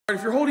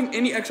If you're holding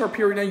any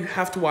XRP right now, you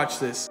have to watch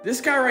this. This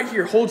guy right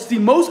here holds the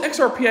most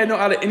XRP I know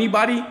out of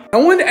anybody. I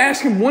wanted to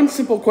ask him one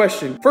simple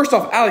question. First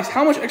off, Alex,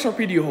 how much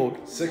XRP do you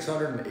hold?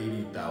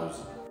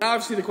 680,000.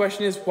 Obviously, the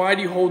question is, why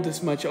do you hold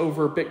this much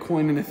over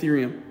Bitcoin and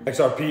Ethereum?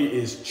 XRP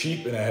is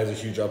cheap and it has a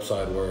huge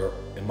upside where,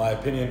 in my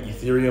opinion,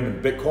 Ethereum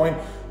and Bitcoin,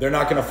 they're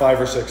not going to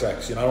 5 or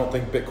 6x. You know, I don't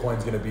think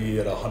Bitcoin's going to be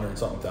at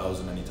 100-something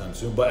thousand anytime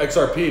soon, but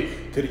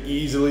XRP could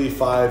easily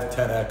 5,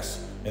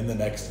 10x in the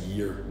next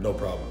year, no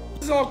problem.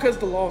 This is all because of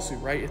the lawsuit,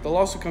 right? If the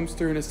lawsuit comes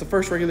through and it's the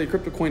first regulated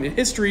crypto coin in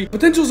history,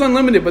 potential is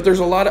unlimited, but there's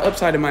a lot of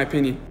upside in my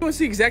opinion. If you want to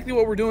see exactly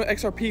what we're doing with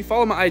XRP,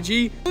 follow my IG.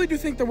 I really do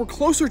think that we're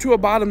closer to a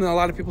bottom than a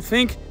lot of people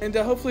think, and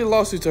hopefully the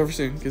lawsuit's over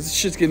soon because this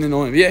shit's getting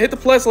annoying. But yeah, hit the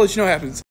plus, I'll let you know what happens.